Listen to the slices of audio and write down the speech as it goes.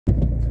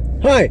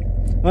Hi,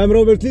 I'm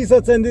Robert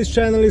Lisatz and this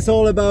channel is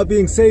all about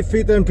being safe,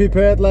 fit and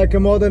prepared like a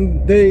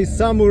modern day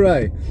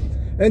samurai.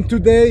 And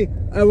today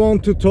I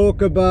want to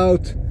talk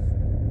about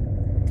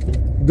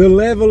the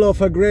level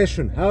of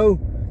aggression, how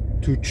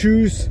to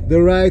choose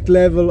the right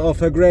level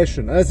of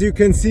aggression. As you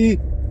can see,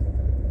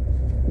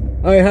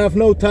 I have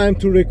no time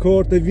to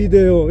record a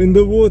video in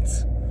the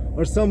woods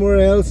or somewhere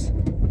else,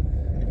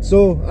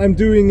 so I'm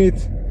doing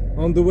it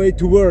on the way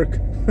to work.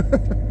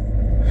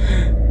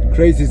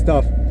 Crazy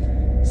stuff.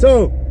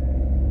 So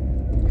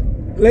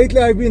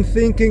lately I've been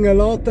thinking a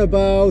lot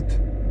about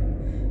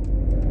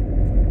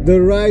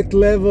the right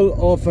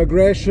level of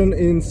aggression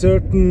in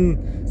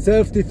certain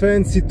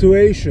self-defense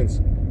situations.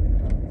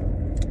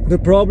 The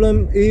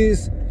problem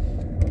is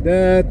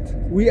that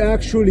we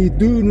actually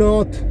do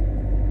not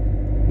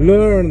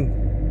learn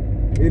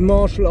in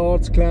martial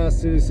arts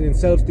classes, in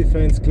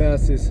self-defense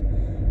classes,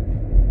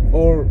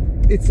 or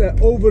it's an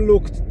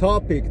overlooked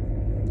topic,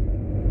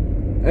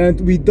 and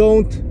we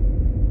don't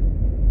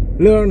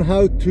learn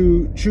how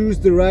to choose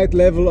the right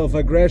level of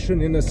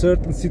aggression in a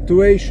certain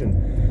situation.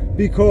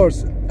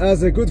 Because,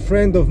 as a good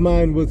friend of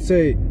mine would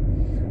say,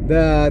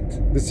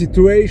 that the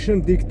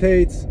situation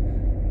dictates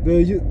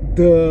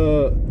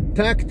the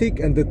tactic,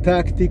 and the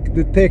tactic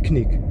the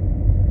technique.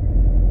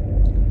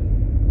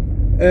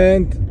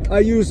 And I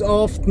use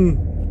often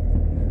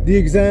the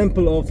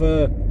example of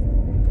a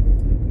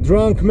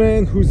drunk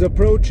man who's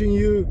approaching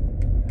you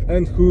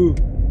and who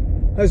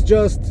has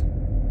just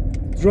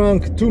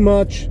drunk too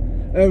much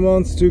and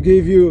wants to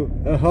give you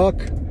a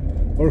hug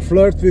or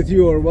flirt with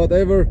you or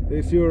whatever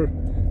if you're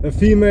a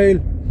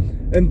female,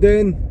 and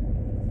then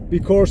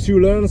because you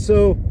learn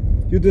so,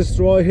 you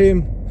destroy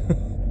him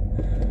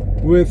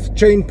with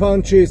chain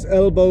punches,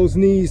 elbows,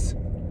 knees,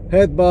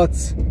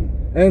 headbutts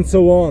and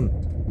so on.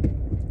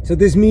 So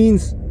this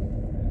means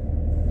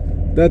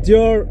that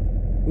your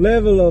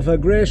level of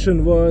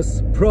aggression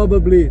was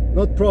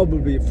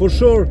for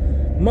sure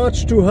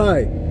much too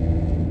high.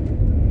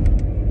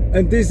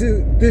 And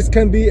this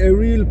can be a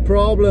real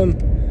problem,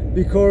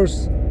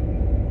 because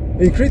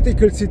in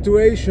critical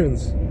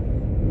situations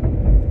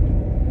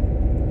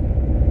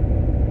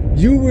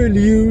you will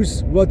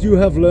use what you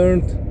have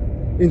learned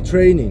in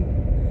training.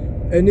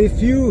 And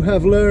if you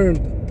have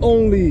learned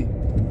only,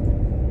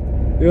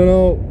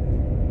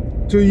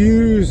 to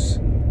use,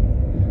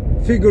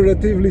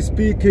 figuratively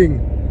speaking,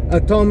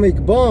 atomic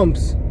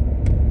bombs,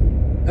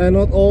 and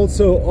not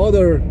also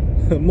other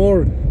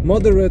more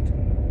moderate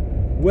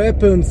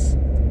weapons,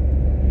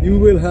 you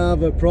will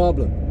have a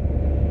problem.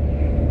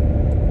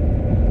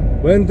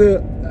 When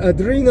the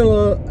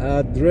adrenaline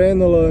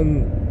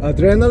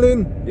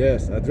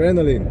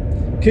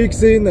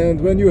kicks in,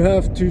 and when you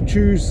have to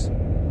choose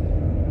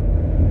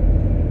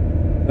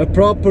a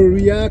proper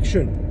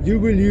reaction, you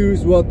will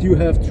use what you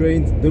have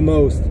trained the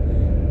most.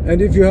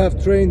 And if you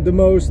have trained the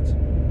most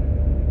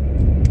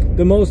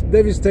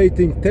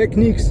devastating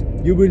techniques,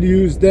 you will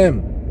use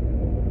them.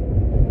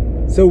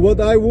 So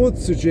what I would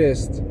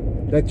suggest,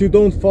 that you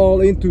don't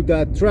fall into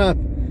that trap,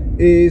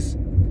 is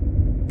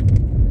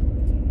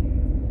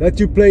that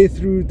you play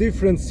through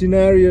different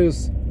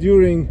scenarios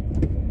during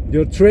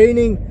your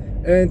training,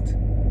 and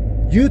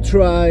you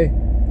try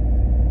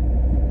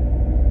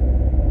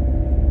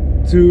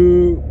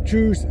to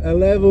choose a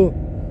level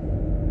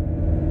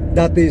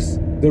that is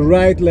the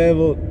right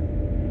level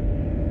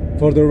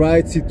for the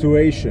right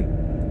situation.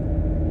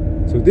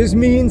 So this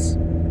means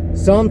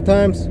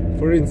sometimes,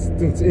 for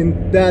instance,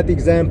 in that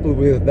example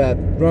with that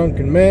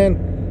drunken man,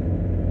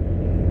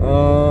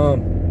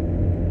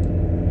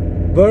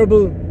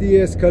 verbal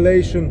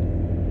de-escalation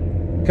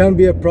can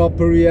be a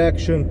proper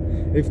reaction.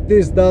 If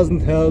this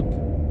doesn't help,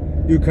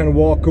 you can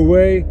walk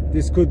away.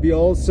 This could be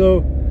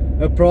also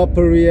a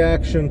proper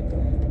reaction,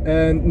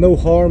 and no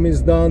harm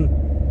is done.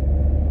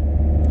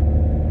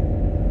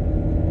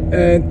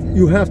 And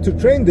you have to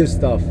train this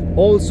stuff,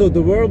 also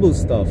the verbal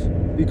stuff,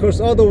 because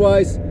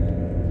otherwise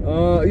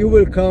you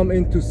will come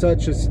into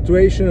such a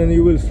situation and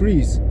you will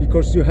freeze,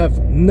 because you have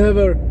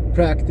never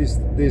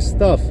practiced this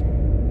stuff.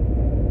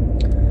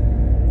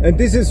 And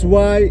this is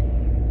why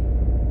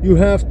you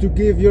have to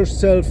give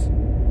yourself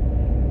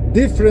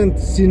different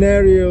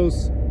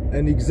scenarios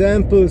and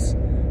examples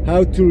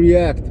how to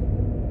react,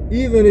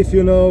 even if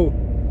you know,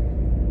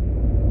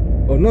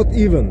 or not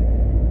even,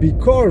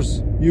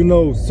 because you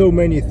know so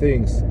many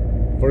things.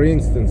 For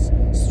instance,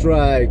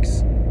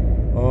 strikes,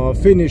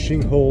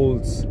 finishing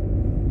holds,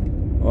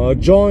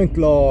 joint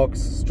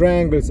locks,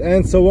 strangles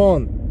and so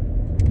on.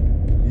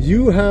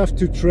 You have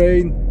to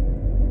train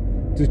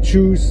to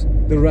choose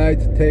the right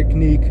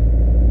technique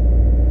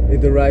in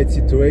the right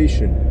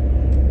situation.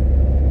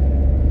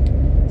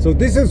 So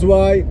this is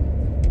why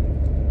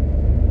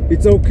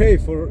it's okay,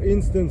 for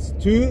instance,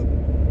 to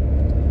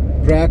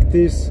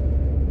practice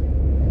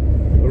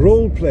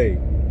role play,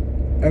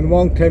 and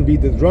one can be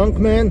the drunk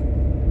man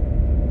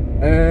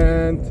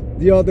and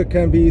the other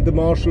can be the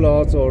martial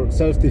arts or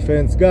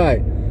self-defense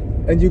guy,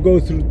 and you go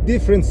through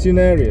different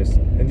scenarios,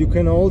 and you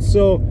can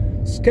also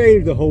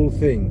scale the whole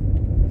thing.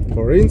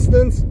 For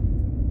instance,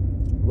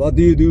 what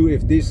do you do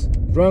if this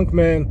drunk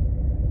man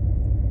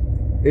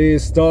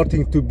is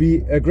starting to be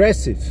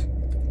aggressive.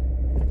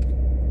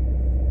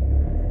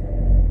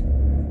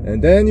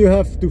 And then you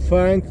have to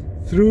find,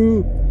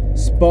 through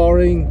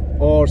sparring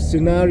or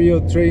scenario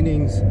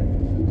trainings,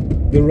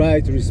 the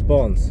right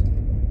response.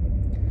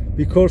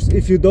 Because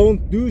if you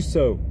don't do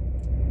so,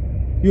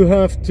 you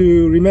have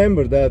to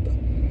remember that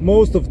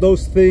most of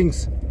those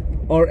things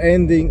are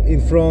ending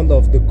in front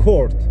of the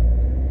court.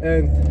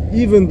 And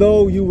even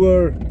though you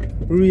were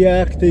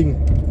reacting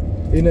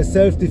in a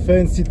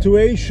self-defense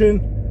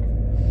situation,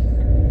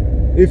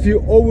 if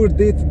you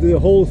overdid the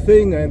whole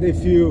thing, and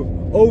if you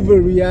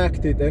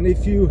overreacted, and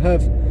if you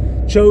have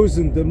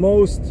chosen the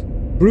most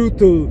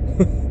brutal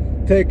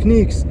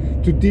techniques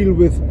to deal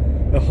with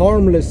a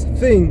harmless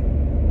thing,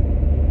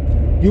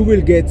 you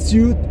will get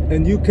sued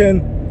and you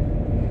can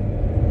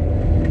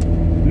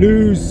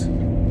lose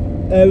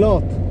a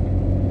lot,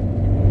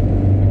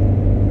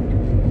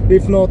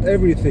 if not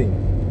everything.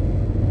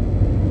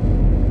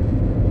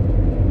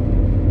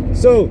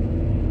 So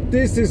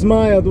this is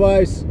my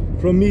advice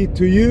from me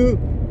to you,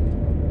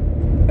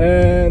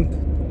 and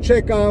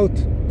check out,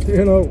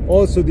 you know,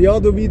 also the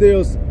other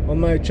videos on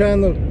my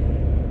channel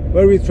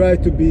where we try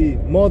to be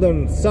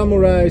modern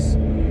samurais,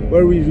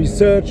 where we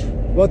research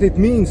what it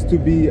means to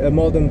be a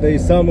modern day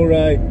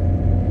samurai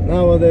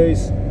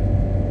nowadays.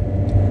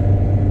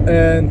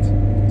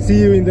 And see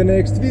you in the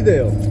next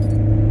video.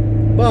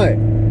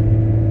 Bye.